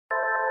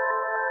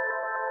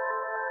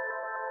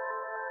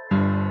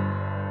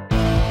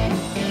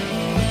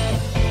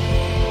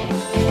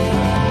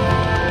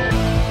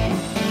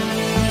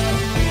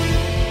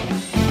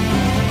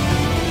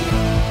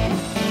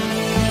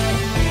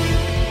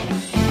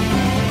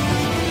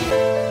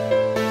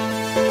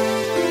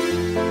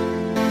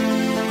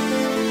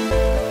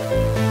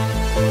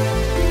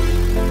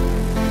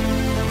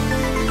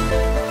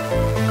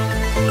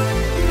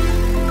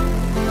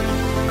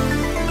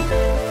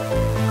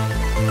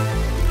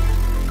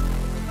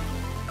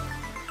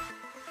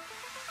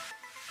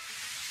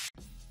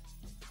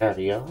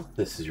Howdy All,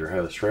 this is your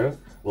host Ro.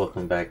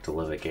 Welcome back to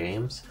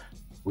Lovettgamez.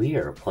 We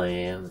are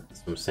playing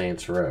some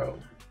Saints Row.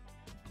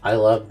 I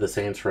love the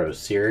Saints Row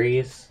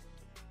series.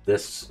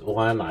 This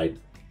one,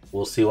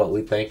 we'll see what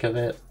we think of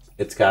it.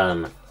 It's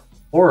gotten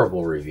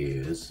horrible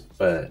reviews,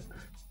 but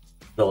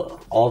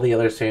all the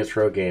other Saints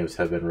Row games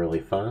have been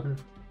really fun.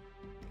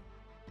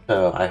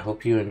 So I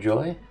hope you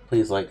enjoy.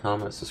 Please like,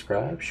 comment,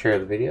 subscribe, share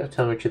the video.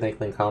 Tell me what you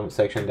think in the comment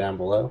section down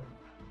below.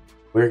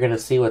 We're going to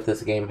see what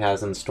this game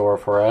has in store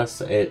for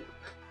us. It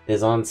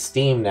is on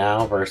Steam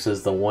now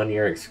versus the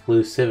 1-year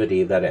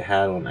exclusivity that it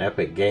had on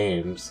Epic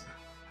Games,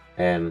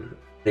 and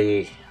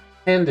they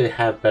tend to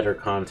have better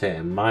content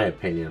in my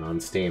opinion on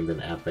Steam than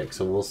Epic,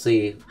 so we'll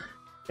see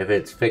if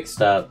it's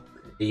fixed up.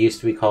 It used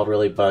to be called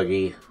really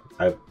buggy.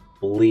 I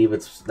believe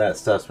that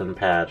stuff's been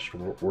patched.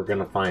 We're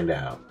gonna find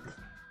out.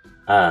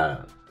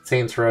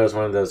 Saints Row is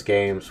one of those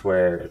games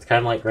where it's kind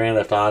of like Grand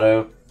Theft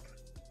Auto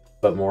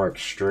but more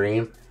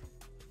extreme.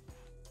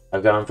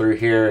 I've gone through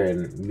here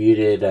and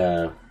muted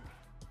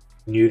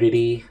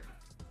nudity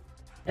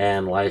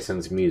and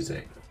licensed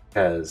music,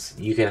 because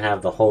you can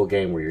have the whole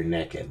game where you're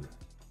naked.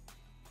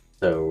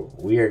 So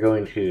we are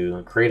going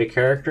to create a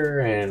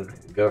character and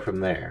go from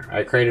there.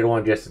 I created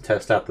one just to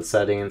test out the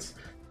settings.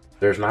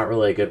 There's not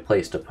really a good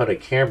place to put a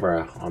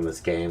camera on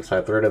this game, so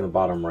I threw it in the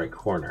bottom right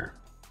corner.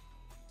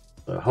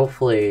 So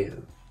hopefully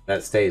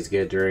that stays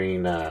good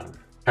during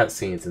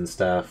cutscenes and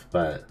stuff,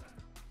 but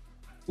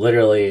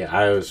literally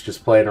I was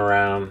just playing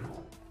around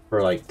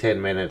for like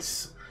 10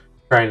 minutes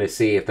trying to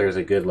see if there's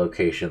a good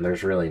location.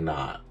 There's really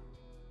not.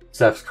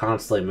 Stuff's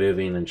constantly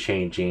moving and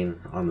changing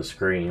on the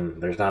screen.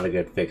 There's not a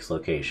good fixed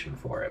location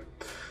for it.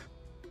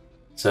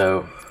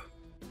 So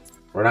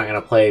we're not going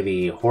to play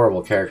the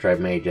horrible character I've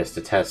made just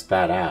to test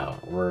that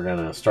out. We're going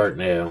to start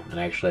new and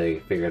actually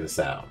figure this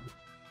out.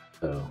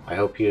 So I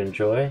hope you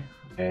enjoy,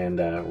 and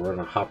we're going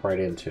to hop right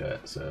into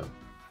it. So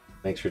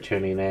thanks for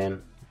tuning in.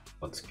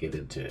 Let's get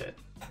into it.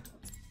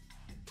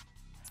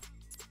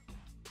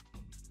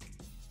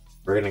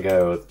 We're gonna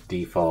go with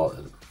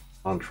default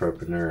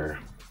entrepreneur.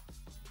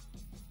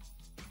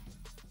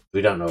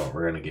 We don't know what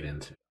we're gonna get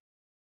into.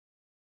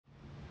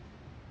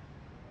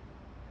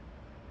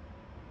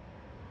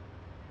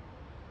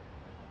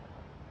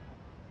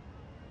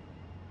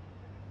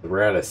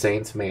 We're at a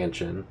Saints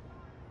mansion.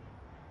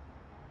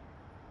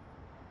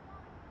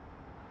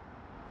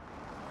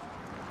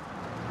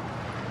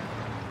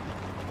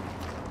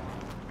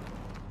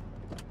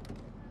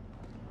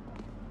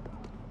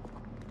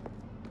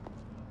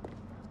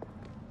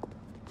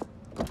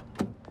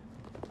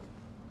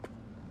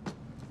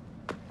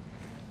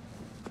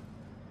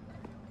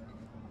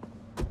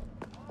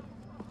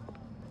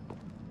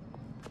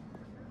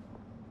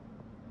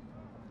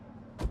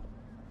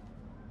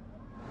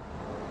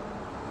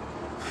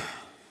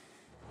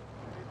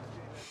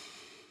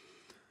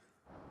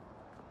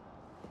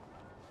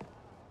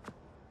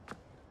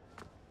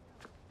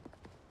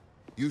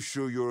 You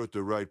sure you're at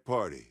the right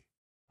party?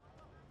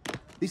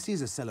 This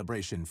is a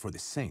celebration for the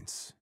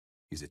Saints,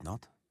 is it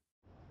not?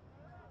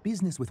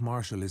 Business with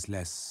Marshall is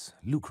less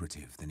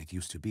lucrative than it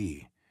used to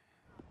be.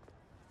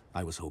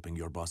 I was hoping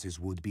your bosses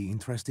would be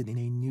interested in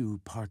a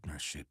new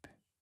partnership.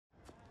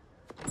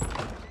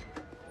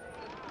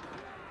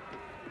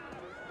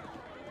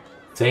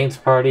 Saints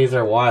parties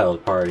are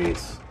wild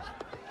parties.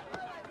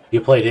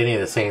 You played any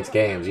of the Saints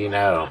games, you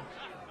know.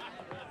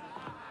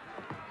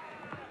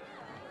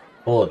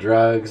 Full of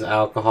drugs,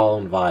 alcohol,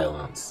 and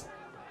violence.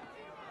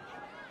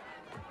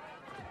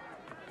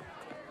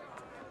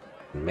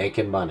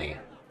 Making money.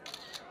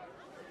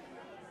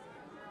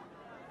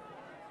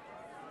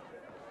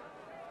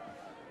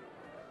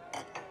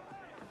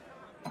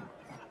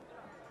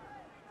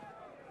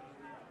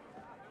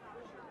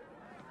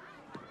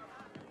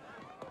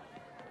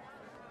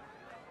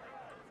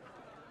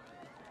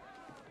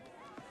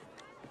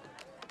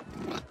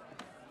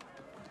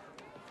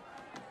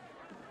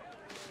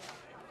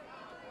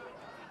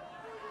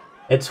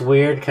 It's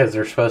weird because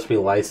there's supposed to be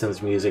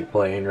licensed music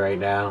playing right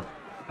now,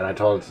 and I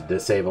told it to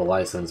disable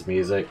licensed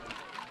music.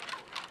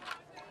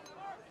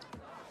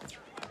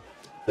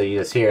 So you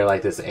just hear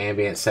like this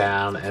ambient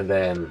sound and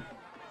then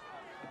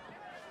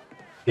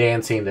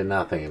dancing to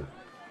nothing.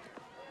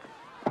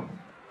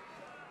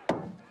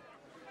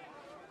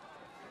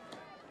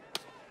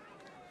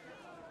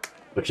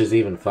 Which is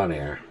even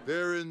funnier.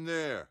 They're in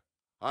there.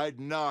 I'd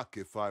knock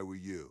if I were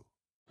you.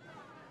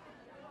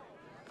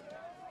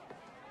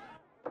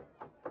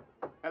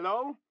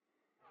 Hello?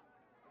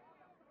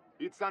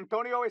 It's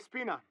Antonio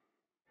Espina.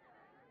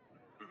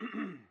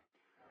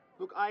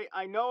 Look,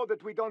 I know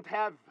that we don't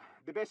have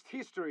the best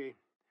history,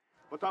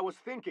 but I was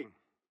thinking,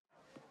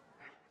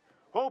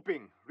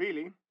 hoping,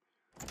 really,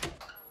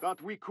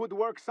 that we could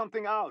work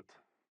something out.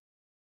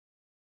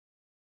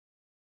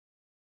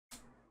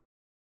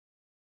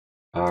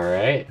 All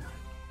right.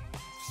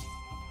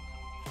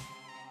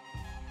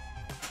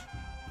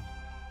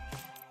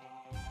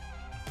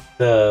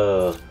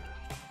 So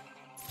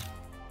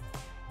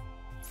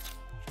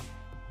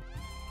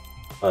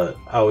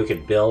oh, we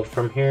could build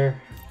from here?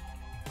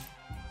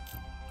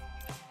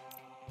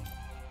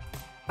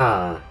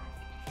 Huh.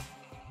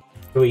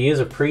 Do we use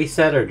a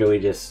preset or do we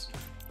just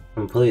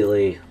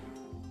completely...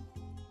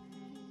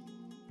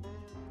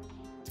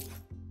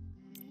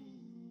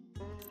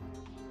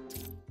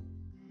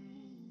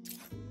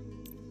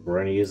 We're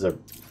gonna use a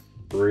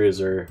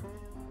bruiser.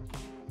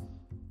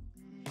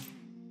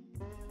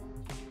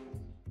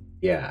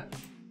 Yeah.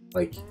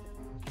 Like,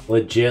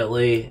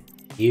 legitly,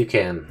 you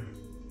can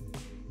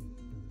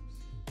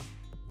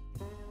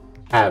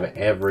have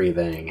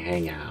everything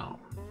hang out.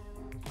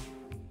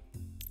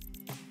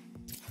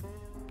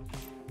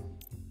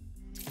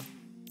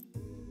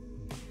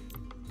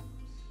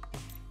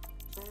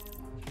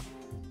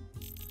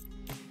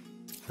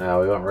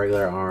 We want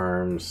regular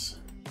arms,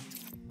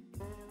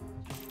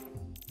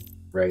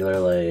 regular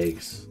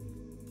legs,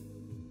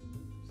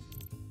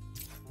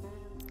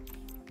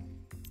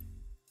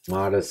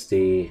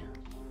 modesty,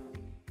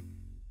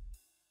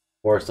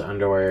 forced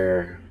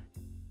underwear.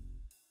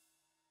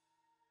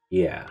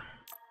 Yeah.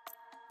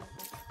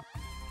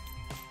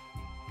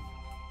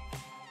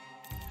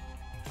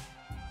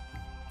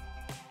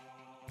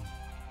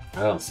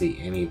 I don't see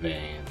any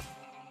vein.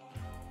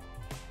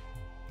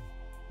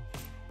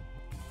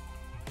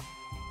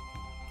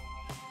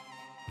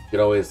 Could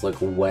always look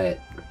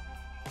wet.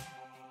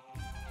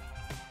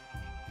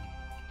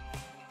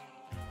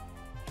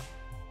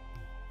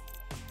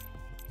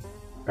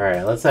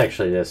 Alright, let's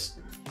actually just...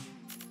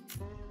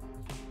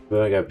 We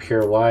want to go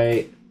pure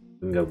white. We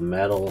can go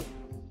metal.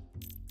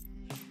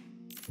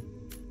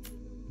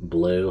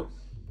 Blue.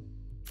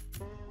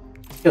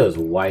 It goes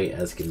white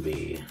as can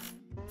be.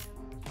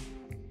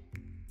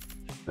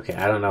 Okay,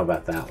 I don't know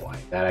about that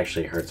white. That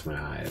actually hurts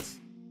my eyes.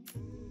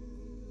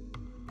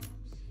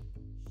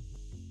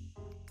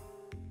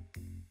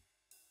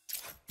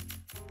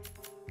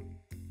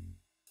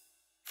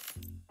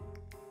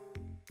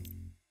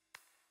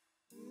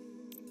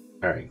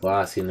 Alright,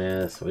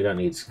 glossiness. We don't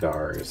need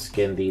scars.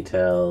 Skin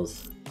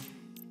details.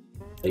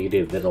 You can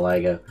do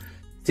vitiligo.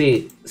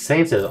 See,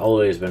 Saints has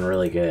always been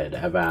really good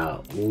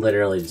about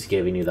literally just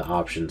giving you the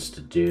options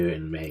to do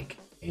and make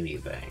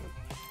anything.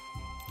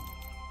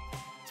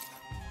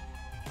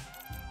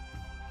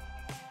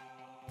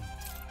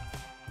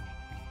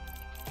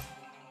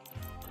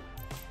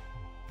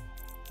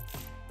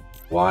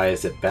 Why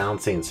is it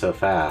bouncing so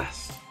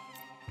fast?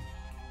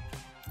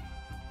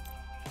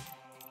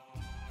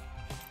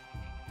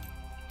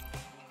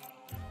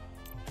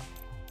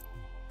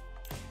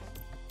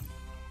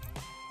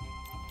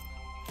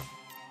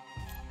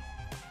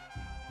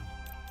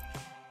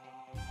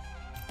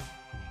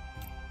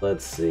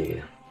 Let's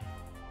see.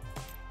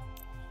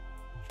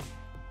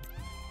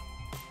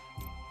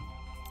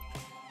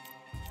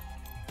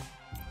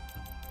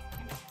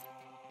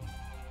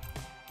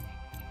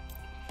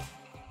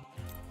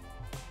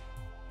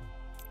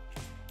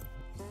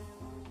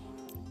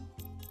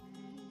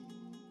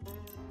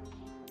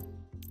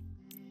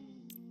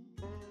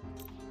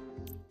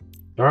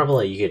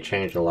 Normally you could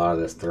change a lot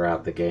of this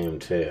throughout the game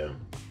too.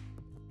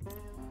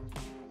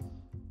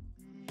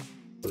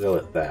 We'll go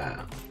with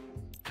that.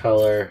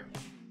 Color.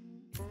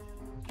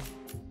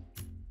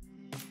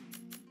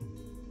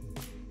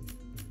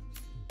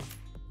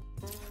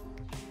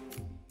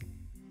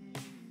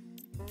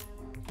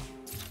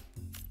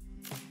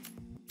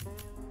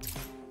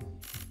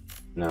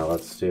 No,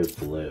 let's do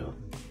blue.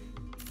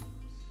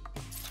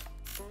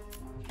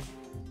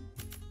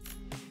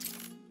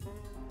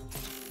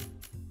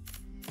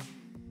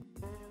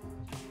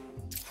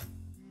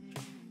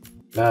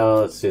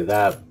 No, let's do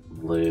that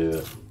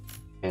blue,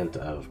 hint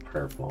of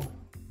purple.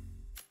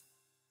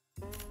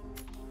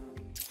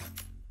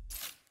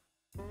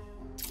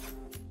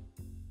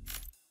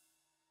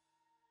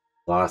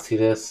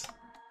 Glossiness?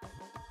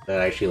 That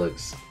actually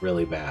looks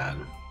really bad.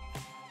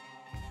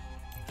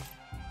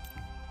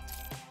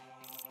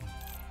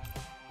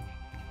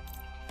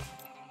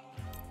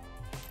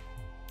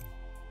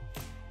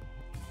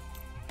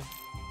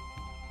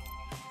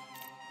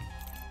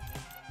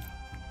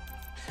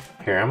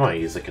 Here, I'm gonna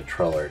use a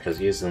controller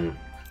because using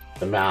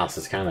the mouse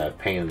is kind of a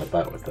pain in the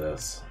butt with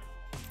this.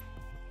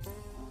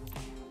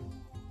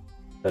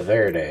 The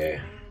Verde.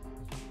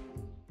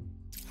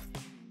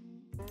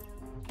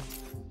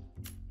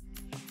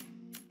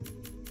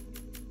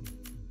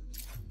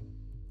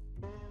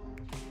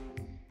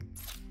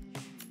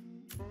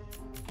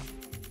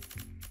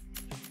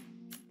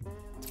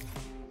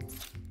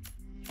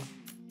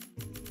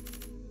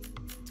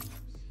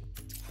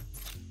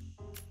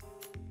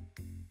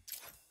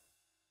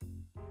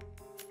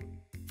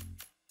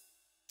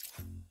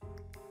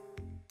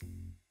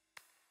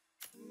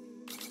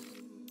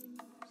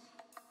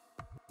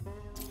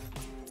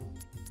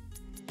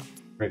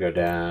 We're gonna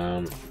go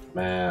down,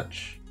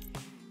 match.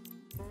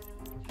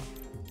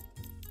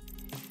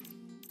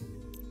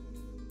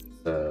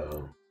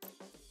 So,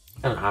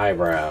 and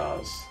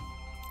eyebrows.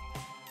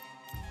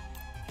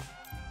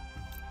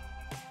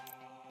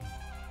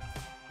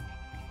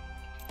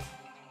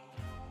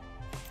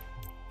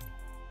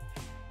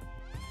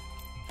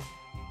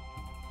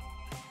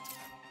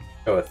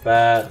 Go with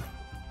that.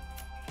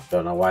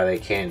 Don't know why they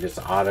can't just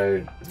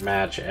auto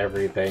match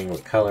everything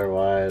with color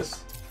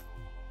wise.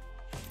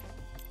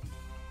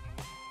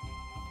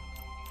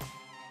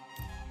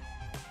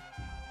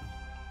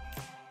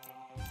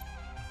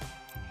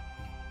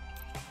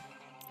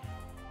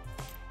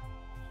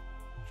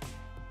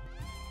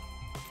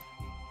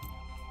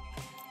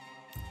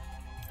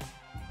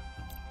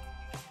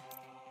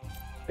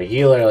 But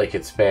you literally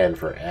could spend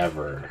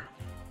forever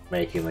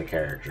making the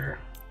character.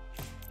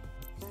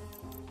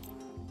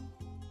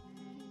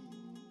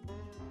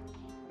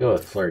 Go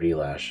with flirty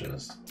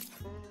lashes.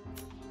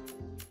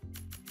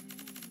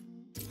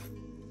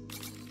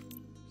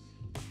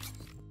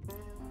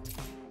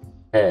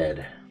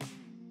 Head.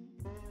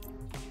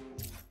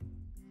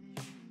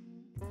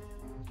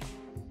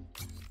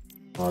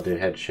 I'll do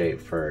head shape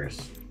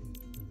first.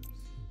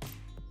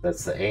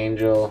 That's the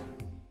angel.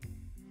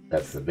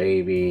 That's the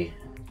baby.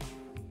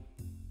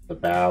 The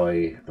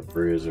Bowie, the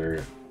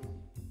Bruiser,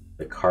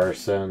 the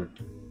Carson,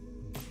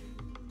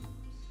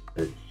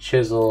 the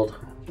Chiseled,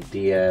 the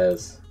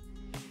Diaz.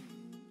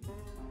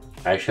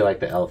 I actually like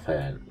the elf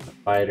head. The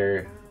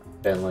Fighter,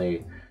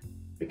 Finley,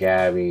 the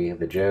Gabby,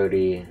 the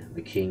Jody,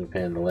 the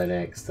Kingpin, the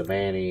Linux, the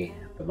Manny,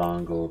 the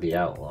Mongol, the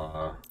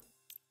Outlaw.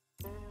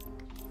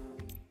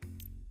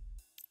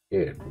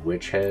 Dude,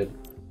 Witch Head.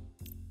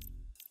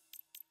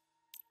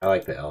 I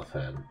like the elf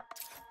head.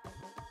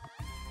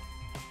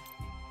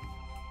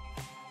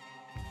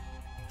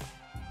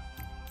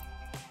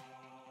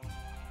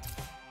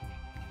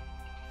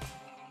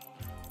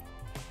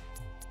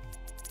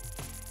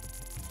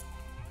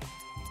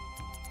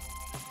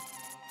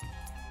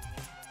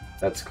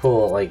 That's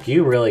cool. Like,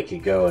 you really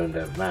could go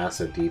into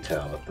massive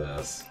detail with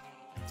this.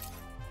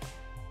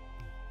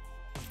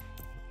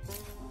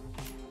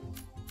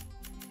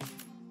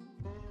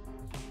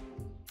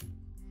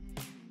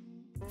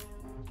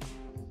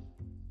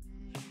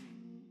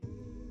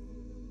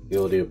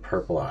 You'll do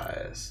purple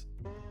eyes.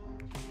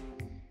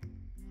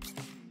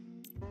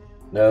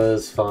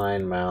 Nose,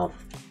 fine, mouth,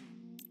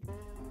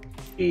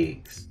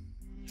 cheeks.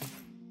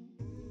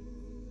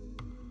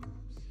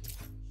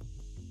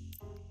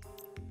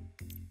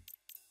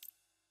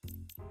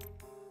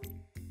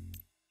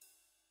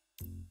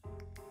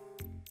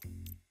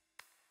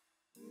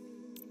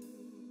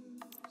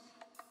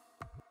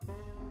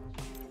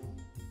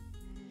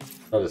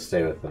 I'll just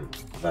stay with them.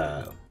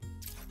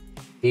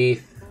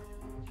 Teeth.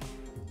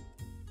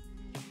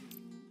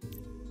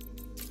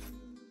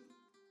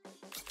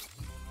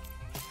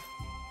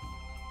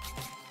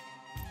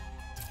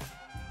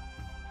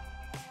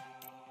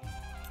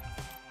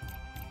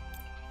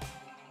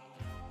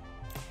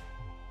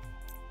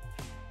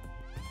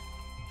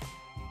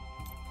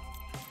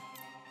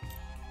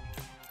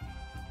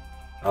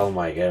 Oh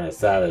my goodness,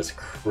 that is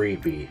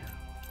creepy.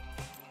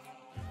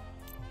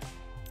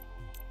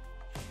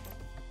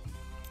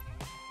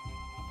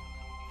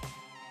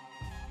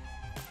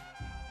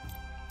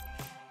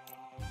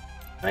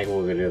 I think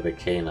we're gonna do the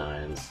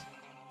canines.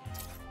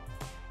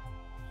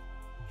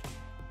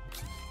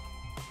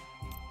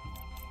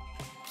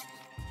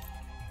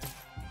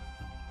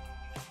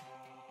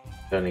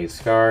 Don't need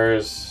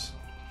scars.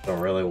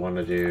 Don't really want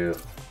to do.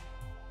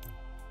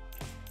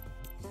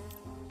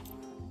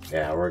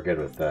 Yeah, we're good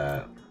with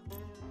that.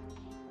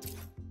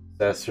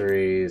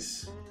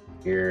 Accessories,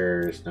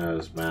 ears,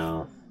 nose,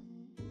 mouth.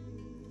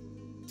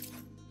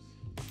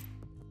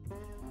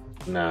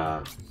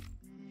 Nah.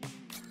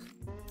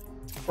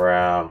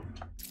 Brow.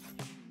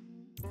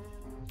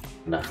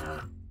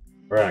 Nah.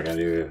 We're not gonna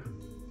do.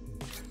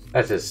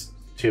 That's just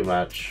too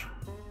much.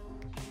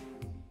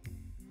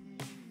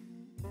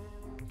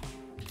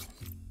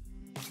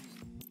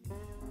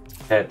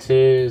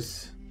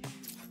 Tattoos.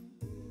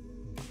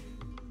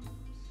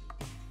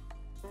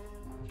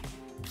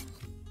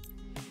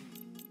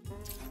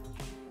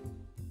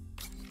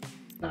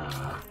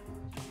 Nah.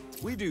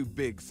 We do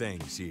big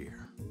things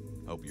here.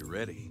 Hope you're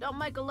ready. Don't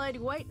make a lady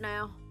wait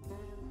now.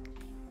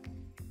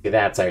 Yeah,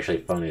 that's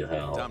actually funny as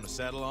hell. Time to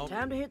settle on.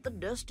 Time to hit the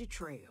dusty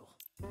trail.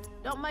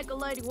 Don't make a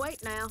lady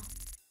wait now.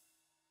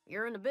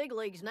 You're in the big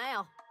leagues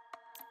now.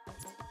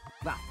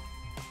 Wow,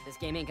 this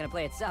game ain't gonna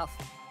play itself.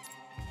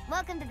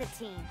 Welcome to the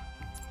team.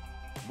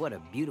 What a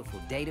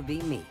beautiful day to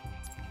be me.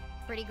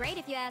 Pretty great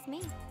if you ask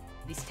me.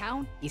 This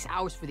town is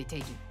ours for the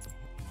taking.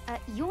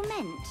 You're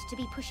meant to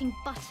be pushing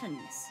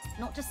buttons,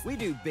 not just... We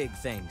do big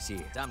things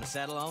here. Time to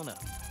settle on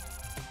up.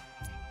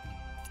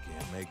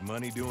 Can't make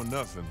money doing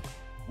nothing.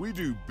 We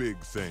do big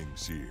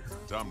things here.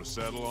 Time to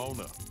settle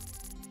on up.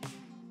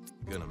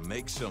 Gonna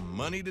make some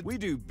money to... We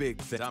do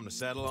big things. Time to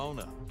settle on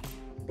up.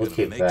 We'll Gonna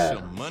keep make that.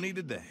 some money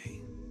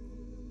today.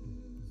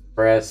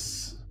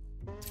 Press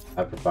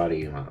upper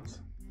body emotes.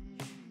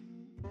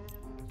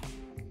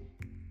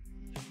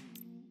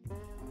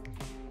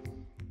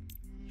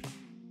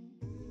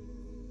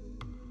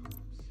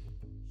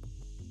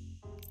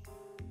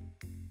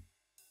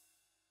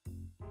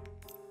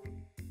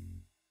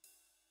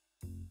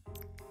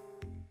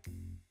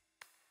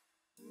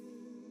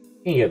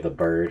 You can get the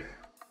bird.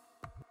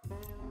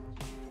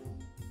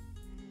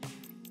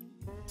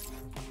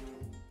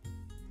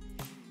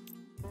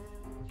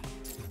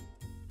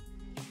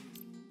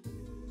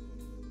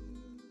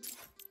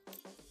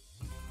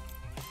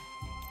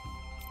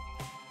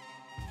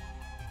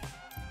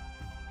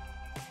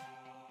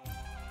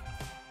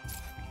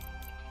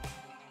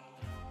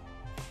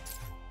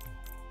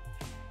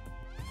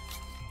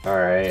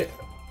 Alright.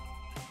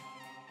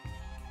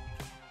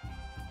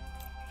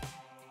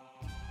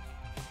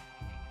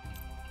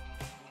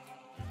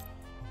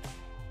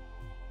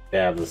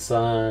 Dab the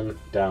sun,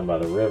 down by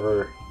the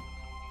river.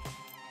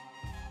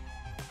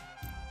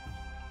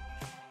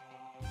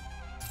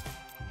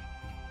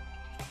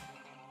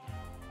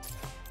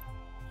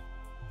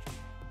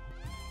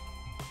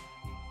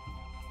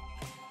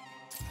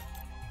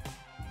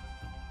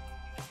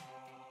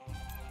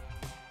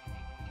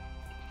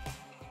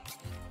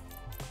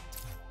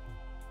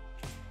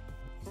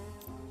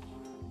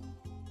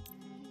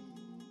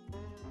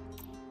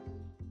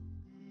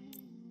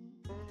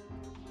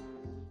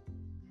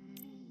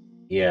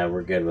 Yeah,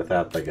 we're good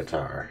without the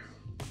guitar.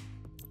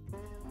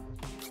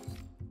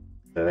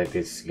 I think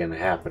this is gonna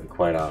happen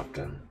quite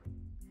often.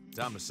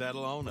 Time to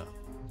settle on up.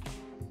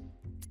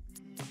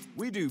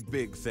 We do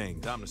big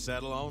things. Time to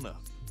settle on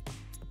up.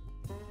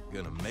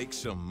 Gonna make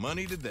some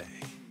money today.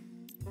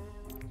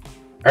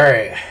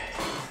 Alright.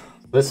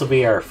 This will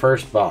be our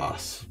first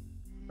boss.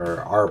 Or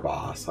our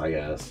boss, I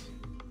guess.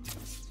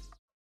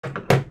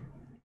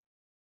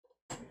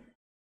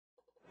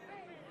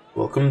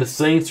 Welcome to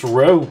Saints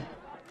Row.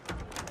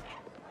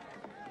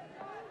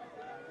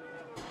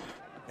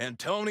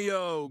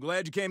 Antonio,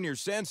 glad you came to your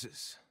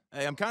senses.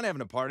 Hey, I'm kind of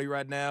having a party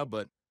right now,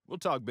 but we'll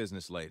talk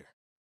business later.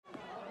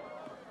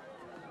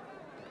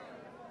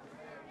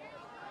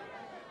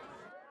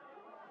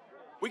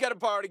 We got a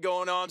party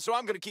going on, so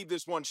I'm gonna keep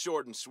this one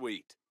short and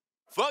sweet.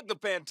 Fuck the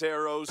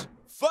Panteros,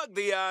 fuck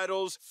the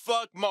Idols,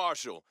 fuck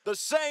Marshall. The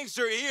Saints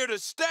are here to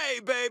stay,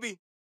 baby!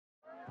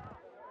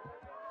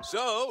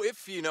 So,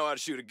 if you know how to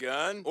shoot a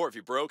gun, or if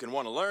you're broke and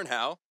want to learn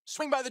how,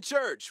 swing by the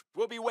church.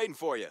 We'll be waiting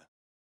for you.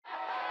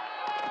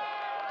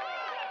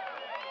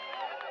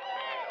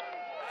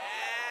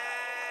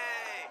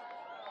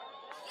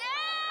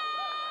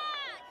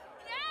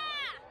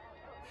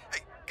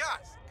 Hey,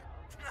 guys!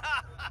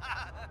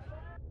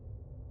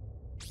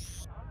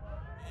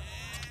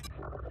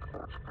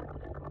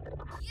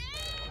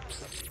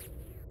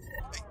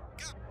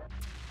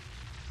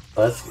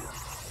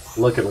 That's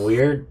looking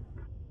weird.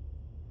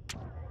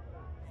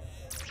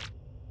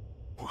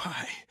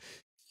 Why?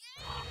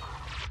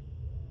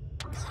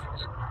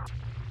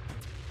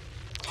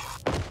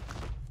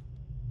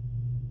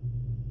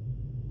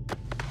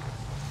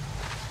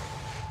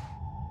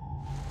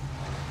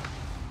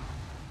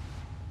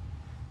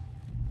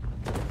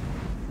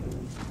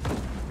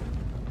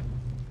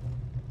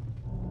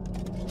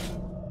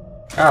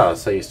 Oh,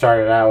 so you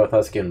started out with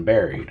us getting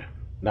buried.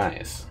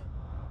 Nice.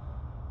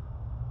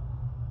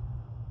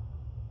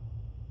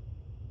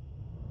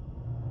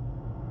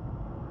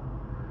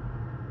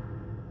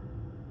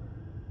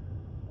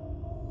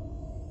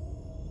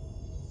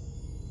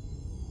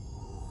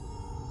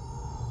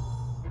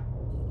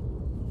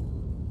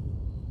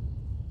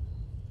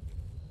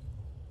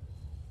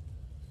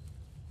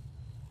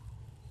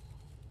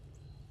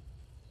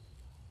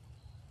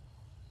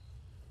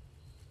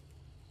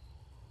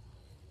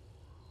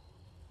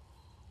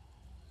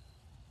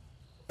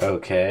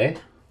 Okay.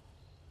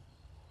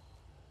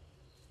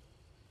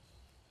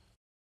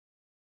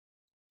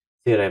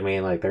 See what I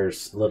mean? Like,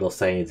 there's little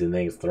sayings and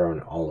things thrown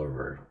all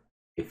over.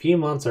 A few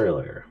months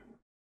earlier.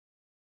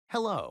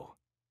 Hello,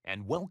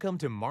 and welcome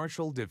to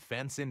Marshall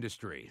Defense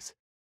Industries.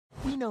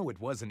 We know it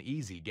wasn't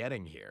easy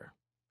getting here.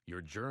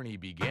 Your journey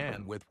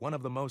began with one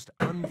of the most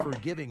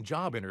unforgiving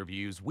job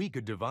interviews we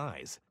could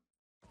devise.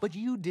 But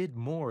you did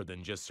more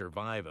than just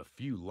survive a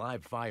few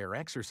live-fire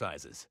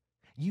exercises.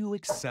 You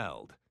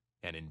excelled,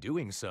 and in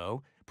doing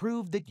so,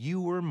 proved that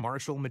you were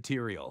Marshall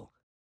material.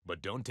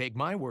 But don't take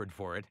my word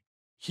for it.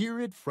 Hear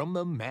it from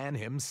the man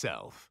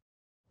himself.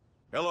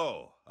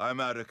 Hello,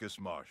 I'm Atticus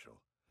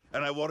Marshall,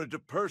 and I wanted to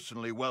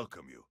personally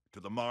welcome you to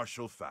the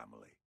Marshall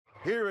family.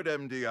 Here at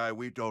MDI,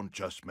 we don't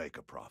just make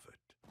a profit.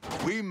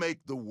 We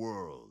make the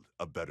world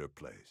a better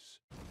place.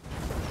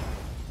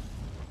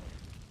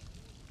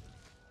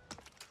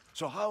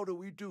 So how do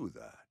we do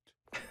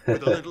that?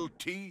 With a little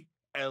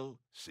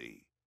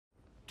TLC.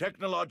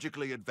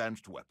 Technologically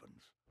advanced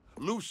weapons,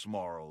 loose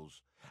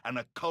morals, and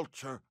a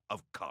culture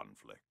of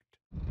conflict.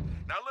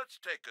 Now let's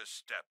take a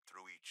step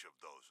through each of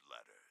those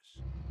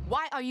letters.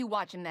 Why are you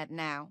watching that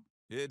now?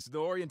 It's the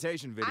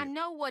orientation video. I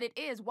know what it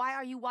is. Why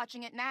are you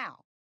watching it now?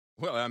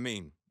 Well, I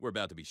mean, we're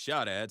about to be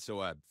shot at,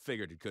 so I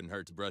figured it couldn't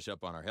hurt to brush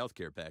up on our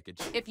healthcare package.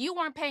 If you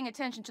weren't paying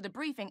attention to the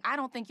briefing, I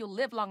don't think you'll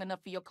live long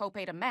enough for your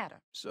copay to matter.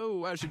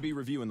 So I should be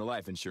reviewing the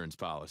life insurance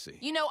policy.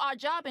 You know, our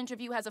job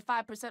interview has a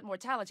 5%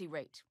 mortality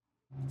rate.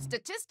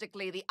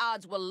 Statistically, the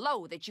odds were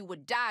low that you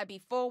would die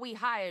before we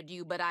hired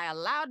you, but I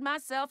allowed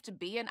myself to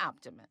be an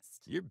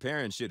optimist. Your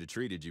parents should have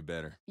treated you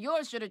better.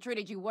 Yours should have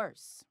treated you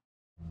worse.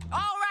 All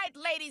right,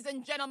 ladies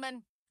and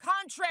gentlemen.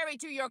 Contrary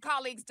to your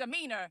colleague's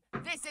demeanor,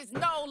 this is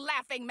no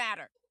laughing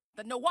matter.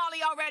 The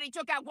Nawali already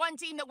took out one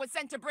team that was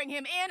sent to bring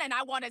him in, and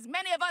I want as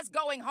many of us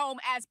going home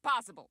as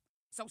possible.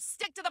 So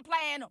stick to the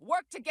plan,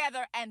 work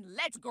together, and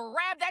let's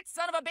grab that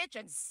son of a bitch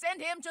and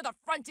send him to the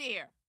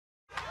frontier.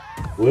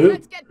 Whoop.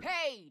 Let's get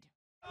paid.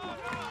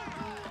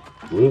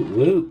 Whoop,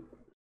 whoop.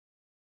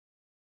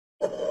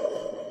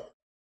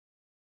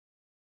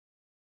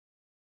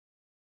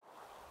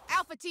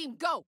 Alpha team,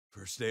 go!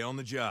 First day on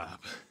the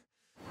job.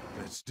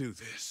 Let's do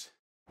this.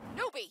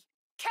 Newbie,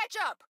 catch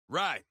up!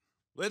 Right.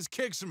 Let's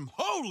kick some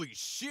holy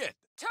shit!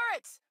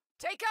 Turrets,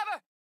 take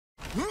cover!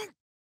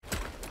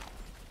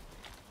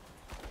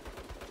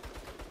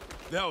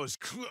 That was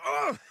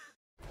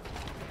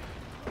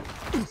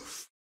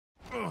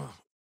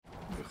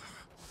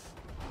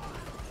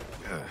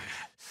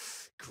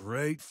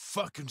great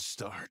fucking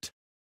start.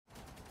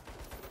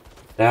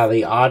 Now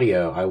the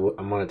audio,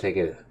 I'm going to take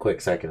a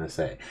quick second to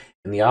say.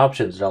 In the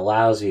options, it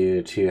allows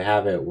you to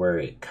have it where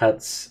it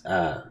cuts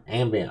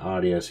ambient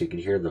audio so you can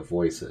hear the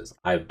voices.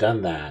 I've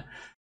done that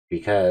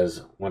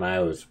because when I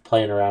was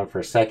playing around for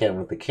a second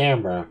with the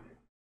camera,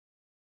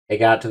 it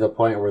got to the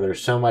point where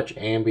there's so much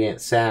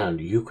ambient sound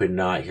you could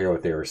not hear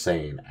what they were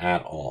saying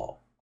at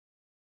all.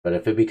 But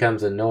if it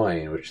becomes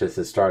annoying, which this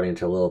is starting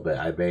to a little bit,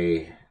 I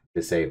may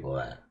disable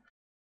that.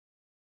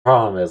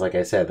 Problem is, like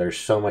I said, there's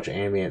so much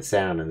ambient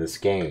sound in this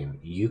game,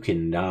 you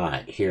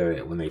cannot hear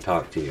it when they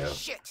talk to you.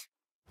 Shit!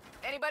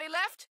 Anybody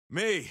left?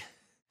 Me,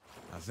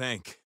 I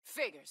think.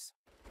 Figures.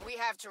 We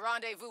have to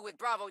rendezvous with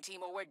Bravo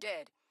team or we're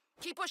dead.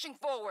 Keep pushing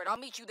forward, I'll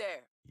meet you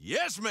there.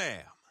 Yes,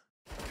 ma'am!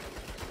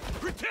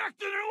 Protect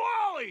the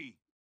Nuwali!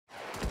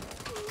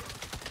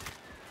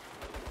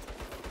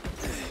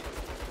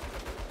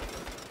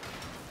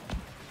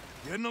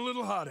 Getting a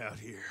little hot out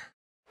here.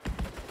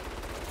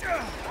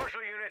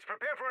 Marshal units,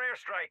 prepare for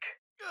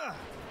airstrike.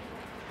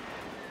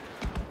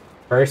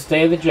 First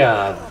day of the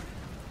job.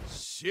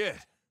 Shit.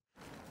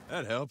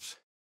 That helps.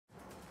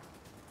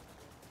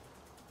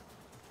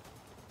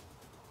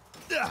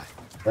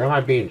 Where am I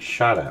being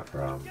shot at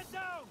from?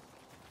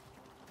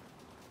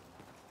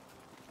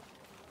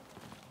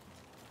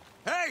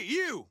 Hey,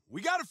 you!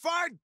 We got a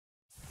fight?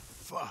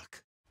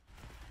 Fuck.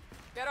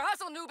 Better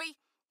hustle, newbie.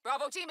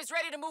 Bravo team is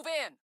ready to move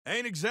in.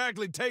 Ain't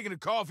exactly taking a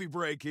coffee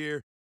break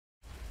here.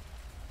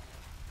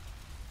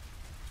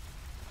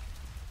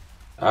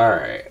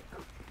 Alright.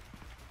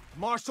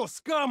 Marshal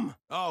scum!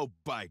 Oh,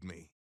 bite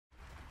me.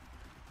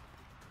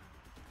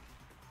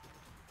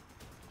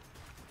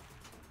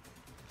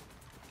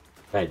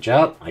 Can I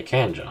jump? I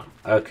can jump.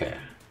 Okay.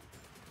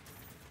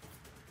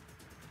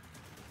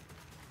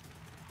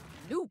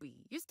 Newbie,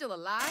 you still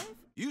alive?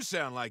 You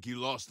sound like you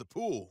lost the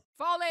pool.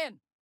 Fall in.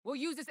 We'll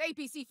use this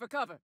APC for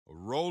cover. A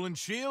rolling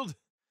shield?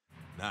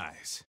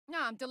 Nice.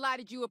 Nah, I'm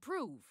delighted you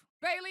approve.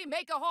 Bailey,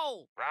 make a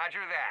hole. Roger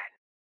that.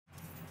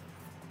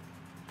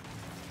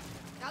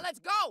 Now let's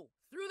go!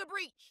 Through the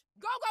breach!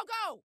 Go, go,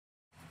 go!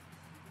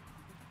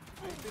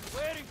 I've been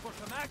waiting for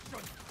some action.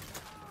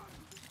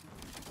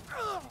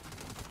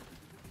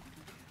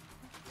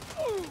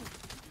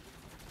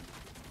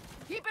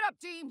 Keep it up,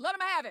 team. Let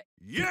them have it.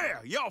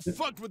 Yeah, y'all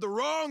fucked with the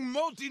wrong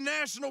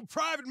multinational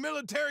private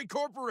military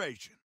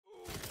corporation.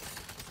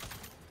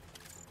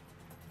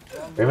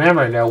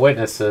 Remember, no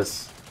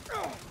witnesses.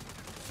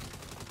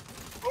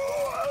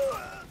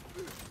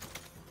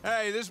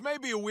 Hey, this may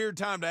be a weird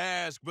time to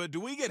ask, but do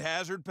we get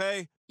hazard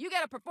pay? You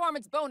get a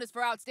performance bonus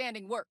for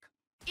outstanding work,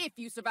 if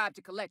you survive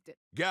to collect it.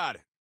 Got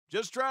it.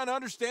 Just trying to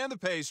understand the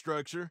pay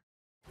structure.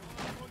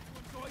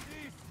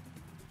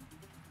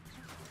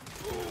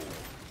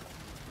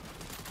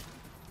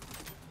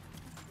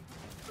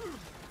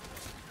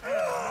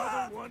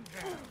 Another one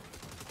down.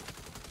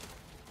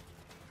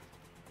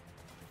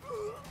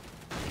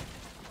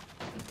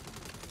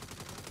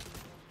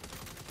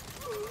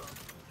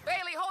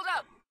 Bailey, hold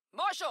up!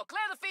 Marshal,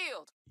 clear the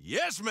field!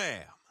 Yes,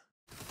 ma'am.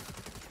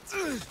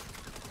 Gunner down!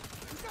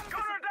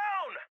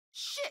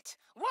 Shit!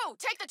 Whoa,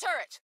 take the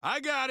turret!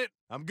 I got it.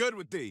 I'm good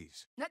with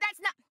these. No,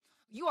 that's not...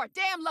 You are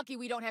damn lucky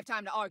we don't have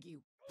time to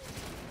argue.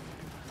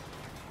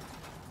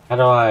 How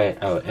do I...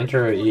 Oh,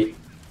 enter APC.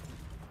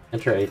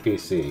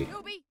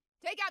 Newbie,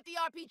 take out the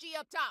RPG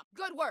up top.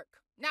 Good work.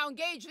 Now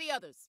engage the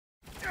others.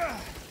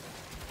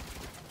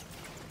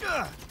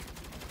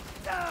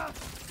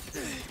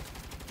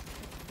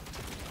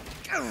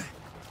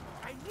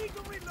 I need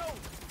to reload.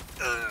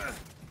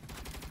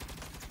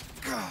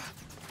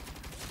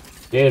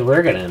 Dude,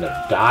 we're gonna end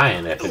up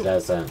dying if it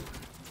doesn't.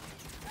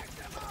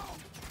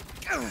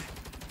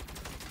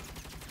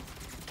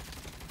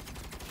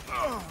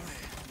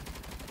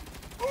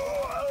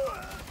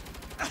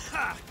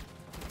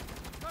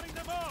 Cutting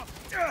them off.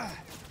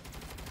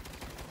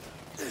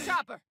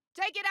 Chopper,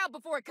 take it out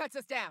before it cuts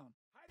us down.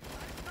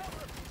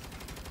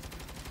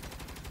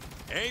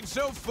 Ain't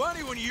so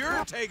funny when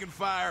you're taking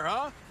fire,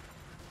 huh?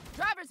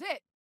 Driver's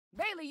hit.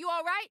 Bailey, you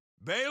all right?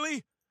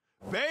 Bailey?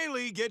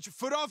 Bailey, get your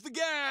foot off the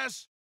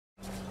gas.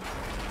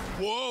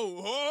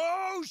 Whoa,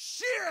 oh,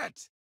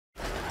 shit!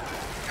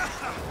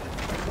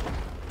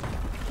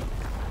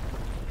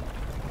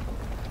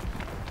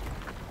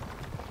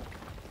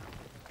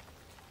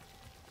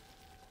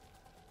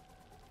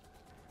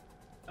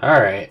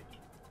 Alright.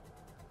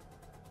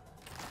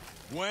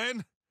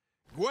 Gwen?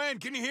 Gwen,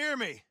 can you hear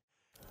me?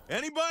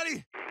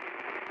 Anybody?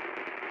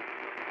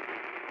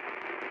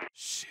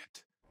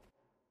 Shit.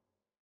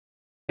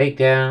 Take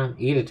down,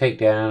 eat a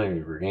takedown,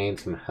 and regain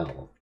some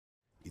health.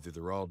 Either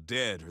they're all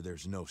dead or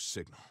there's no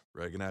signal.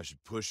 Reckon I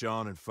should push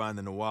on and find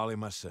the Nuwali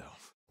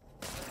myself.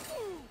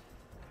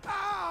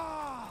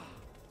 Ah!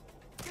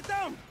 Get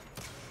down!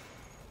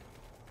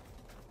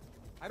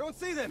 I don't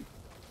see them.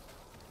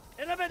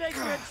 Eliminate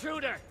the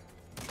intruder!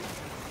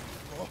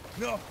 Oh,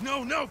 no,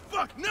 no, no,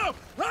 fuck, no!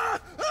 Ah!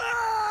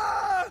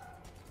 Ah!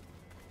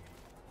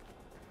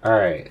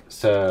 Alright,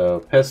 so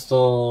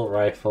pistol,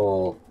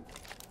 rifle.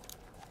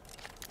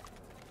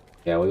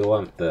 Yeah, we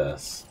want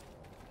this.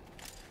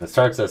 It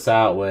starts us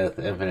out with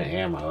infinite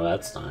ammo.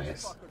 That's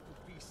nice.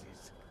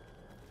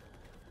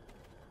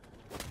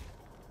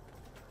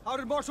 How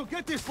did Marshall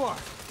get this far?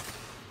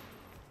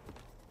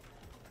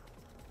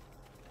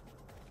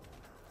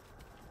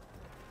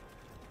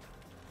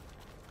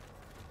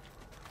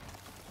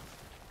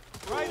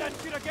 Try that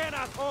shit again,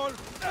 asshole!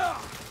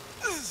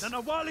 The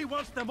Nawali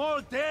wants them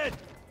all dead!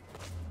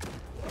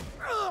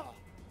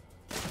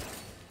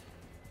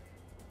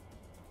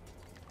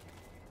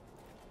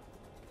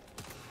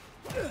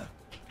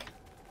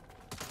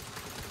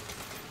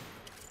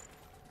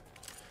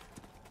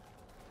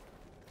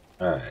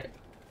 Alright.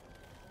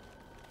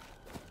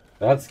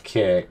 That's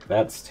kick.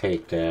 That's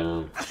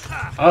takedown.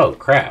 Oh,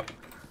 crap.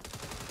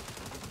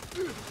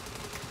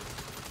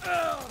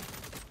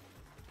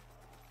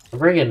 I'm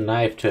bringing a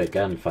knife to a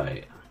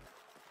gunfight.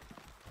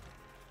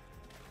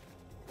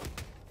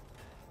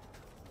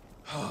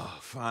 Oh,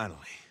 finally.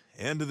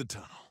 End of the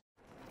tunnel.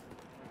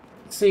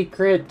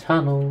 Secret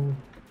tunnel.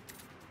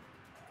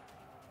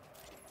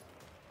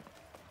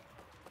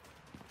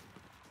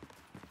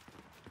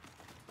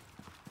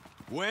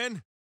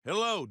 Gwen?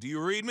 Hello, do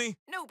you read me?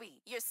 Newbie,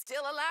 you're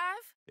still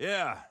alive?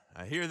 Yeah,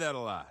 I hear that a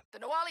lot. The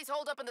Nawali's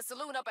holed up in the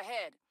saloon up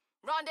ahead.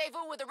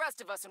 Rendezvous with the rest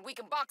of us and we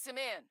can box him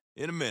in.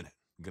 In a minute.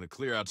 I'm gonna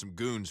clear out some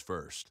goons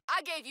first.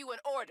 I gave you an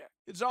order.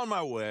 It's on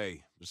my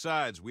way.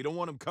 Besides, we don't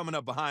want them coming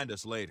up behind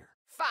us later.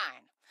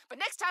 Fine. But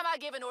next time I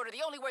give an order,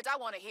 the only words I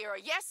want to hear are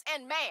yes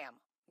and ma'am.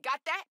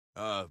 Got that?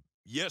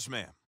 Yes,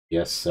 ma'am.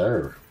 Yes,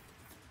 sir.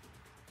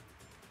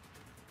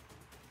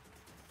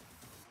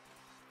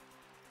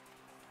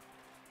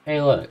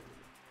 Hey, look.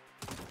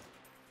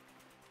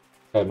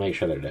 Gotta make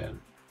sure they're dead.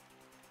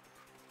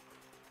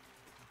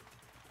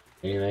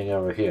 Anything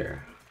over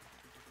here?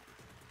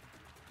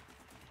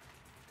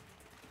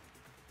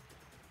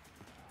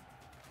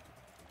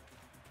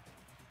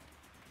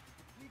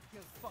 We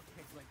kill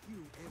fuckheads like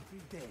you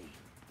every day.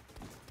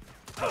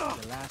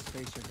 That's the last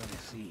face you're gonna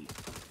see.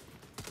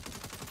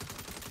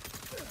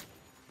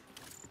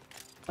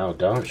 Oh,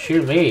 don't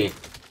shoot me.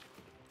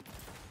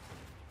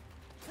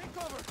 Take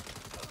cover!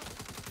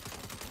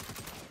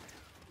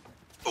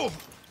 Oh!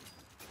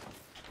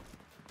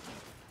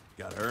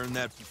 Gotta earn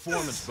that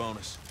performance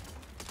bonus.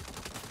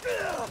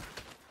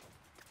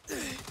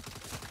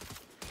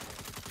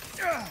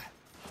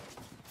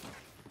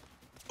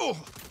 Oh!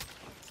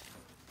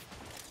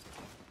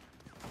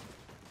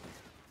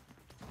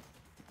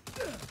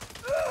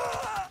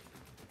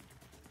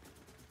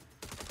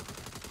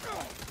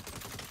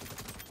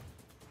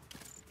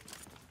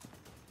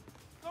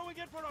 Going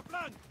in for a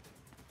flank!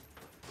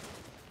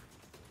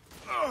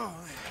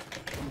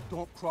 You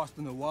don't cross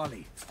the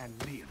Nawali and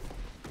live.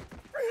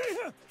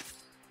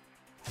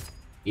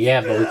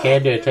 Yeah, but we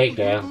can do a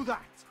takedown. Do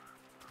that.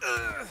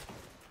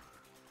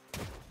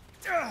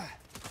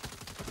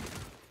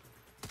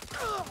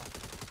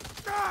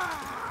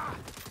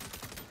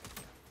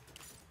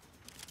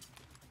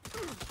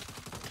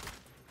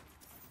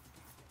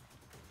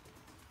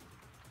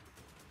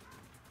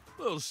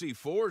 Little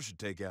C4 should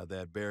take out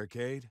that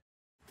barricade.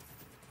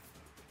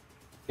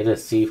 Get a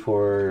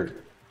C4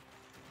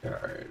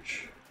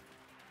 charge.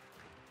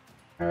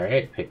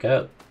 Alright, pick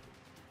up.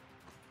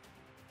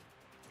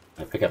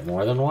 I pick up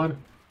more than one?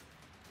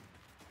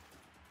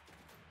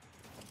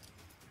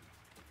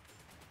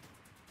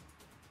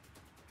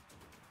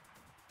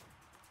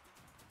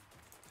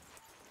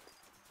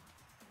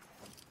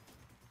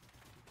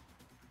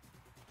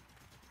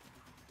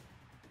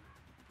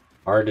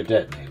 R to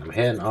detonate. I'm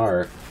hitting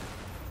R.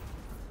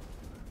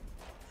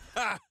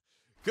 Ha!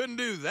 Couldn't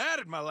do that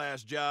at my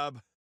last job.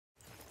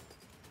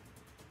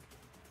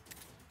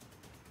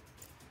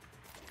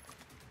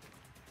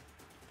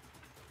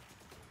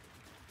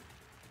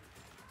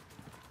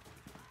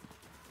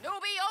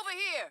 Newbie, over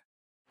here!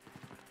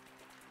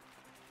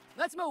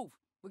 Let's move.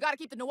 We gotta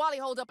keep the Nawali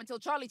hold up until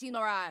Charlie team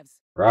arrives.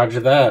 Roger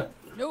that.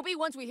 Newbie,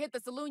 once we hit the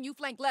saloon, you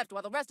flank left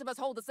while the rest of us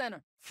hold the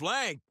center.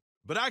 Flank?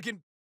 But I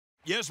can...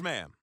 Yes,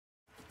 ma'am.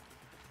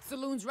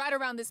 Saloon's right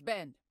around this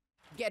bend.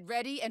 Get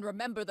ready and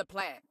remember the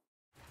plan.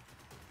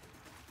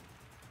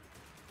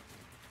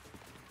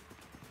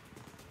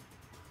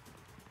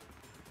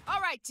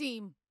 All right,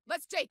 team.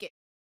 Let's take it.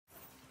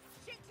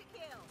 Shit to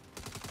kill.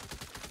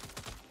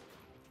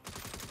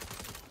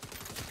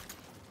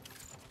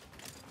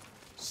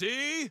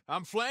 See?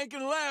 I'm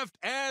flanking left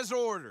as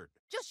ordered.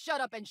 Just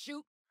shut up and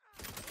shoot.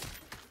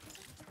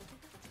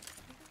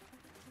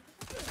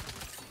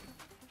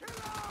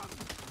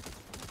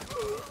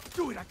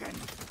 Do it again!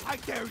 I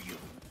dare you!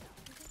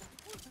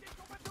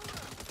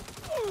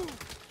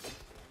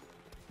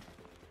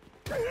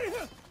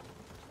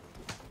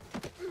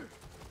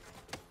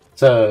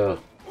 So,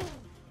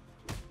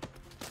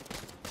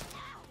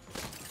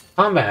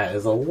 Combat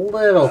is a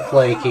little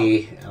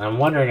flaky, and I'm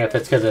wondering if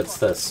it's because it's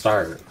the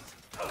start.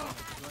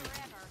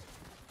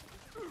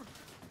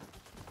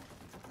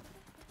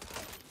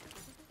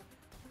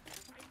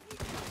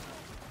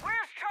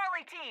 Where's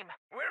Charlie team?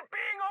 We're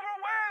being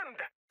overwhelmed!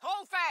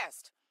 Hold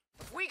fast.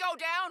 If we go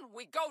down,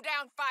 we go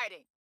down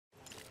fighting.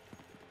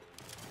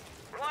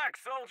 Relax,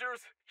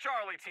 soldiers.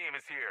 Charlie team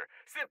is here.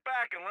 Sit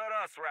back and let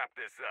us wrap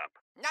this up.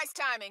 Nice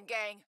timing,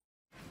 gang.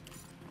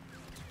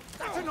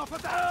 That's enough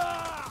of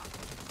that!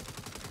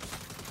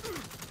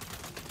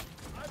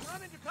 I'm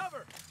running to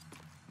cover.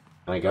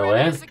 Can I go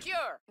in?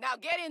 Secure. Now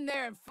get in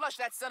there and flush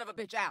that son of a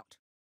bitch out.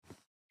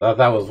 Thought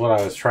that was what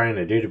I was trying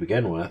to do to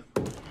begin with.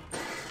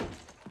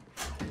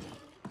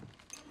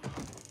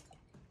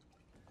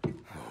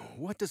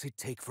 What does it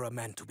take for a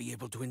man to be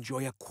able to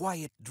enjoy a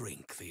quiet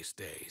drink these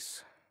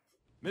days?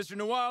 Mr.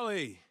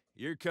 Nawali,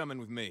 you're coming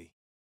with me.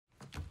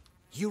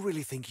 You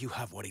really think you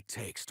have what it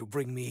takes to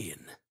bring me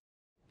in?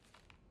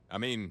 I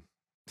mean,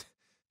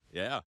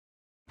 yeah.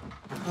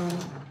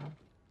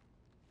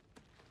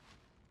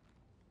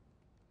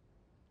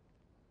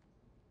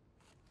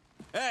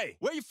 Hey,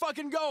 where you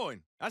fucking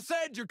going? I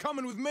said you're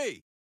coming with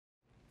me.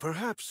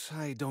 Perhaps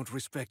I don't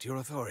respect your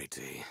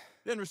authority.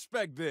 Then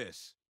respect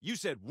this. You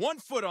said 1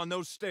 foot on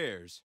those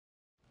stairs.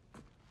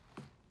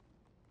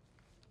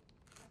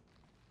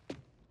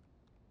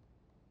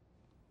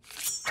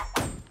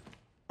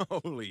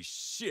 Holy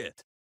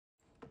shit.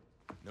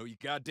 No, you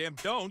goddamn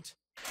don't.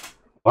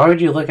 Why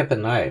would you look at the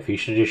knife? You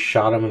should just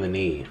shot him in the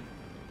knee.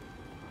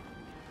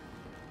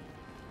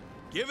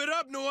 Give it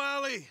up,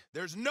 Nawali.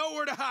 There's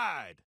nowhere to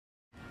hide.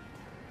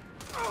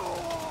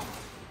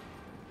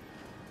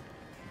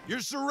 You're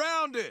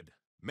surrounded.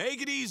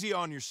 Make it easy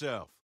on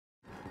yourself.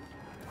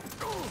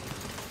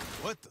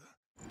 What the?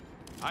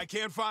 I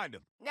can't find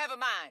him. Never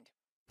mind.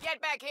 Get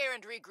back here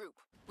and regroup.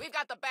 We've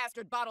got the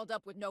bastard bottled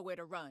up with nowhere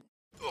to run.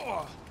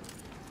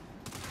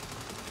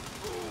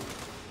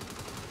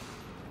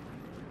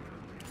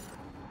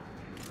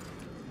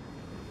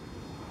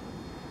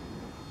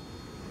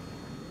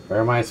 Where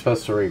am I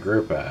supposed to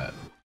regroup at?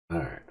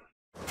 Alright.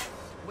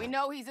 We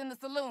know he's in the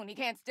saloon. He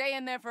can't stay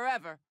in there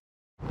forever.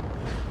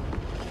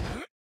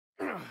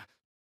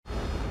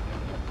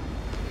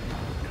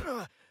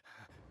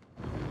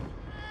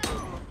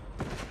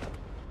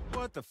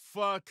 What the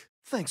fuck?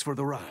 Thanks for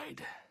the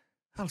ride.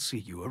 I'll see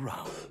you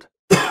around.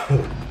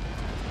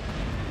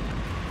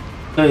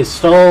 They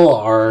stole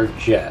our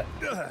jet.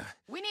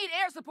 We need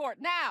air support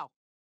now.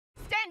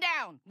 Stand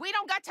down. We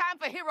don't got time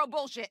for hero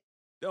bullshit.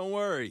 Don't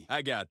worry.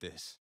 I got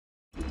this.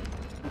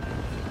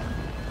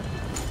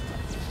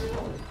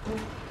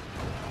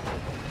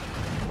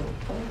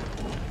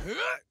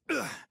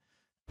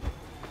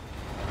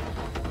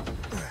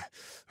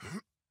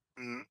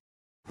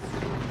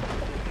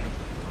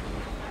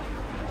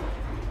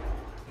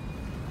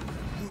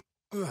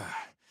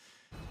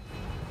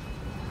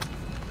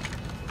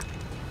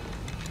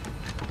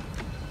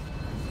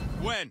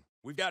 When?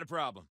 We've got a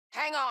problem.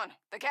 Hang on.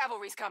 The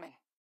cavalry's coming.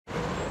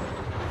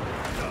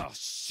 Oh,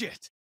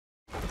 shit.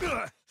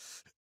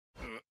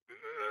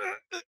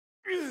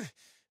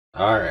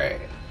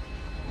 Alright.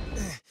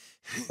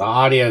 The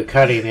audio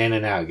cutting in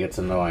and out gets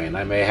annoying.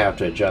 I may have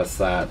to adjust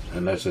that,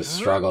 and there's a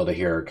struggle to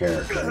hear a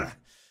character.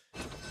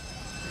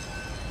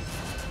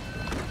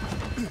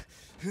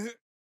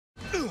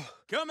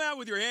 Come out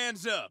with your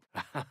hands up.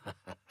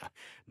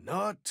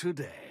 Not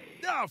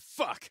today. Oh,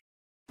 fuck.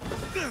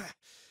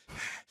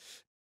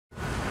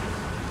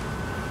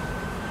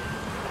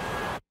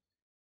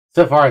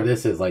 So far,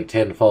 this is like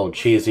tenfold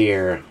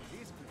cheesier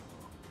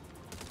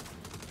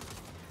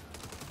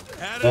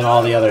than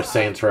all the other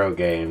Saints Row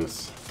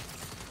games.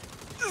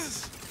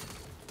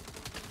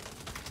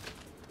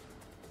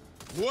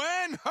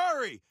 Gwen,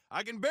 hurry!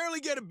 I can barely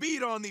get a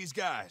beat on these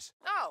guys.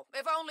 Oh,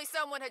 if only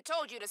someone had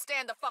told you to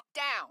stand the fuck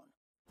down.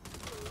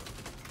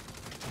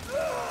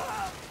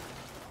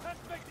 Let's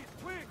make this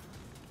quick!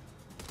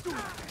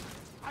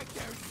 I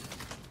dare you!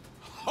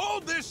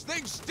 Hold this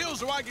thing still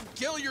so I can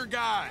kill your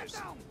guys!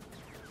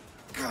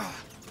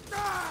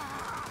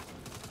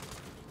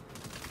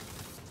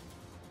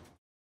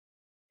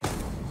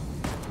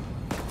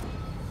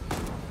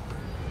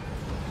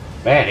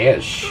 Man, he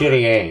has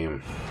shitty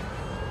aim.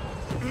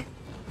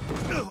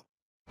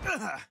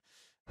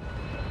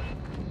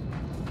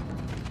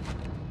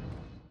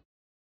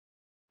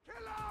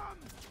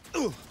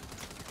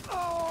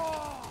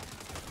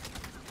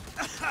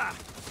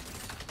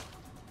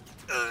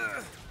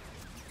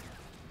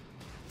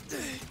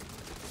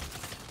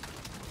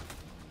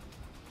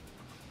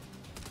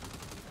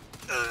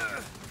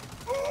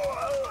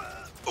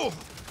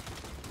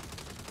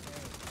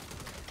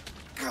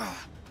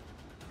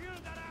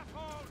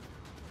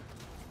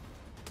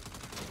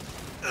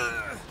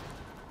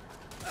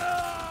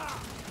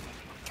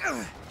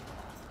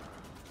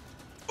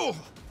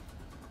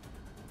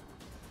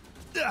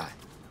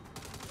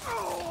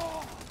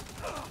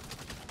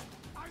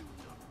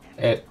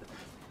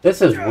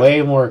 This is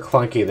way more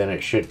clunky than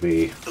it should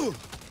be.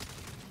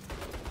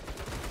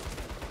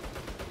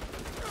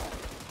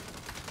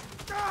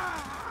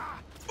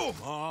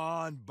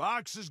 on,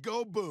 boxes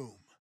go boom.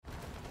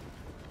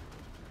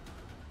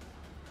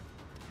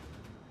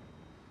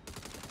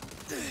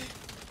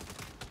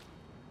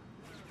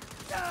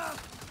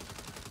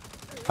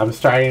 I'm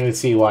starting to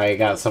see why it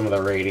got some of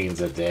the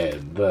ratings it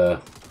did.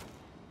 The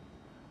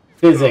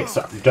physics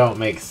don't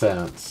make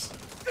sense.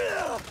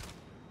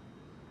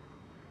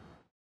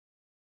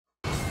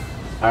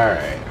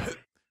 Alright.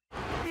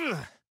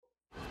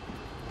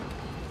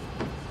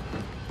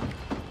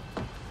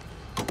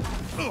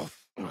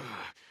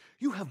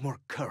 You have more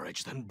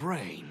courage than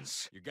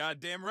brains. You're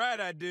goddamn right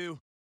I do.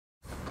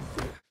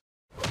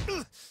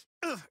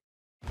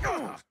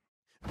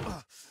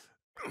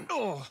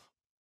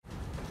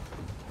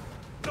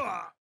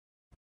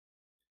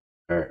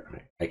 Alright,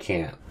 I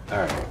can't.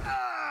 Alright.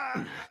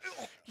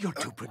 You're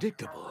too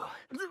predictable.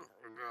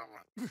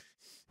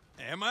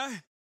 Am I?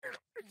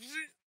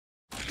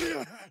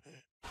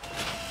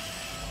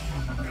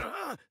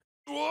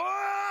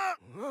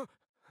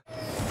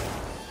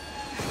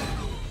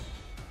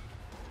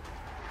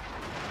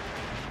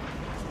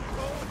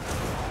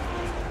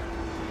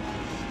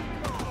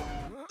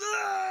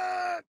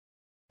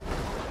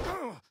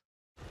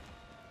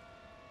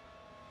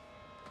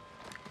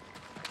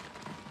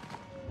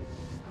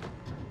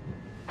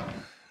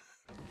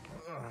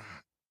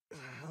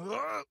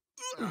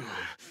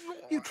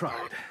 You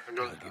tried.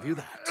 I'll give you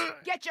that.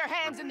 Get your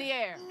hands in the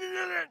air.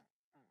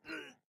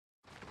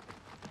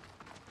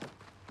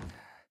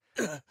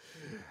 I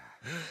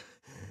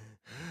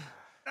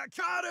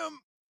caught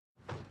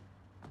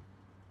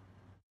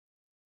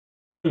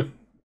him.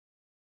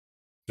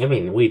 I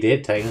mean, we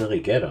did technically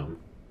get him.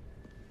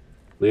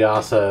 We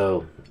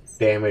also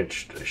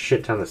damaged a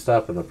shit ton of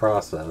stuff in the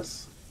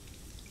process.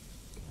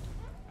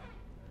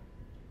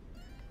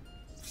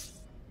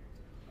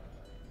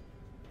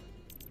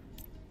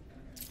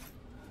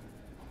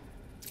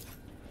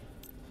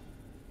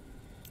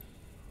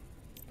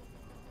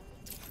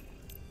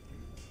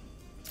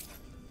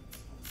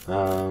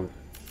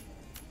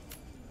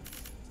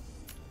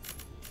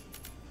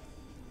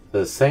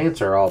 The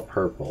Saints are all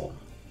purple.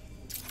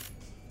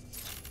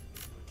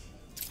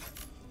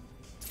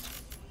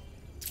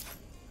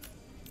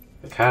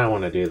 I kind of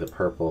want to do the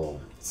purple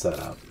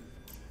setup.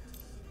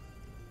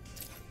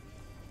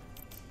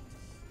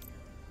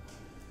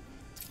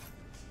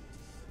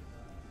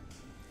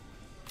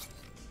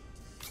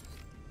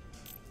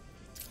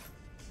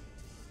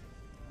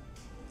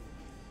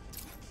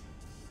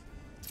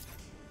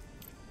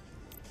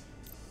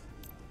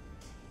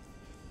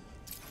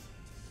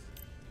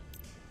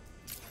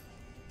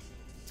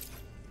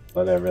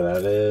 Whatever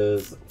that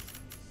is.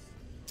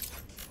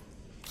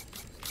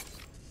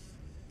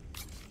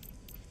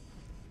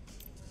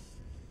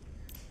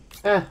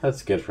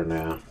 That's good for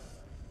now.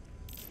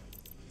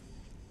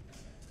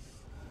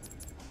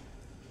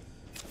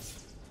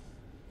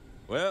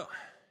 Well,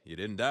 you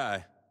didn't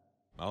die.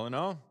 All in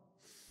all,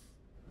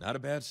 not a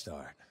bad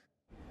start.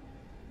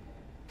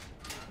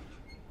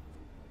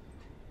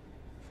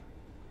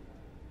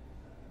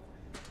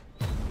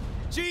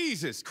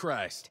 Jesus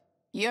Christ!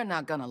 You're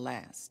not gonna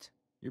last.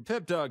 Your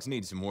pep dogs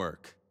need some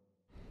work.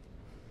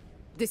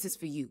 This is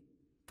for you.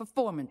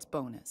 Performance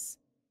bonus.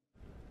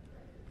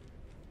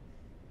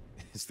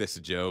 Is this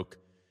a joke?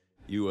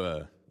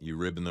 You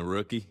ribbing the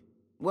rookie?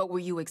 What were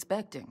you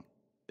expecting?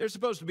 There's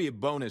supposed to be a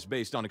bonus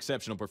based on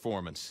exceptional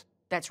performance.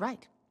 That's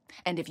right.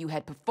 And if you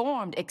had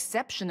performed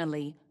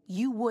exceptionally,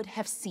 you would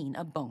have seen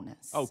a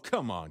bonus. Oh,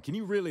 come on. Can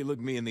you really look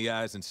me in the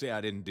eyes and say I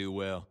didn't do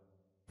well?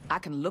 I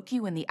can look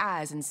you in the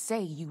eyes and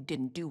say you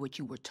didn't do what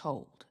you were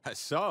told. I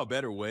saw a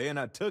better way and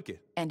I took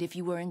it. And if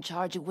you were in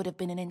charge, it would have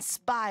been an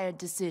inspired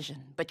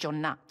decision. But you're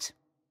not.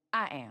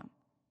 I am.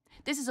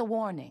 This is a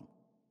warning.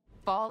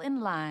 Fall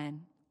in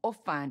line or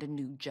find a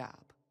new job.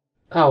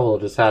 Oh, we'll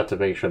just have to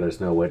make sure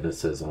there's no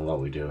witnesses on what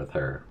we do with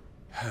her.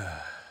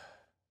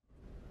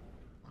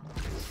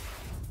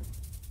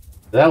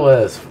 That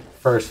was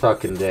first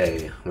fucking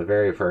day. The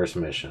very first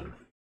mission.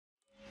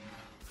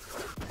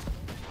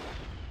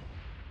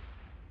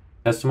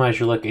 Customize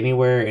your look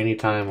anywhere,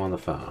 anytime on the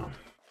phone.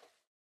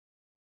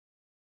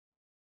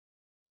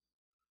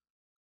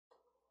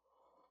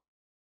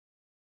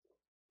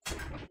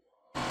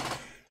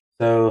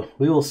 So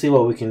we will see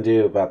what we can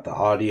do about the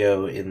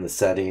audio in the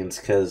settings,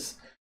 because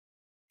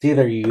it's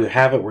either you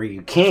have it where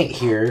you can't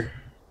hear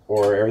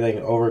or everything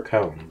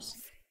overcomes.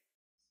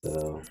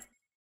 So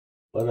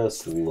let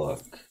us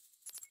look.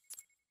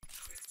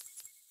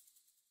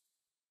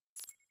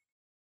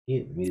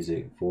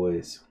 Music,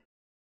 voice.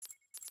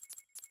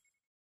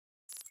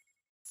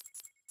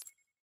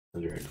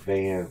 Under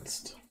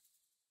advanced.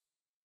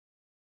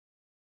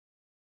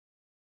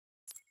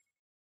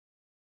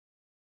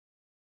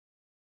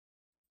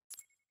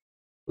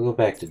 We'll go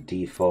back to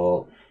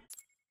default.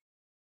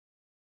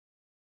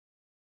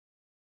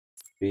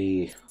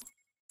 I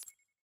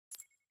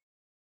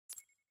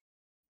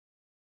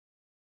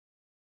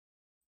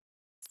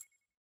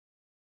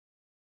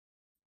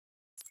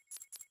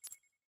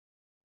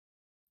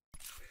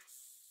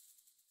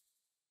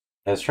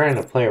was trying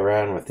to play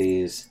around with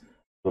these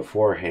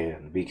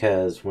beforehand,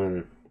 because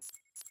when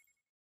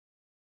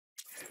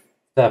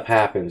stuff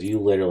happens, you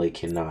literally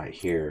cannot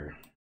hear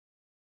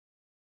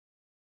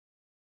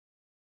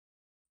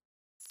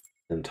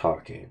them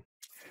talking.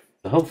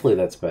 So hopefully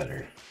that's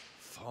better.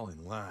 Fall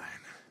in line.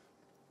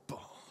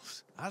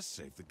 Balls. I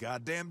saved the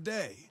goddamn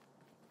day.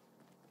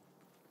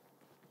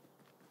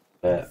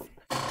 But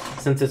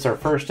since it's our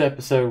first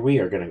episode, we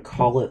are going to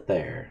call it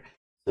there.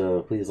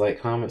 So please like,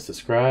 comment,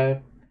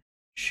 subscribe,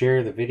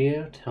 share the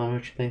video, tell me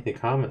what you think in the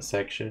comment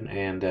section,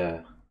 and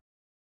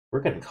we're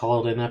going to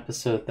call it an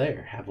episode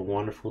there. Have a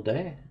wonderful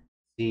day.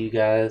 See you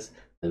guys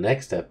the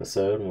next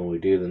episode when we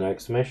do the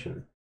next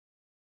mission.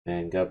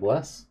 And God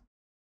bless.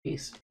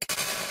 Peace.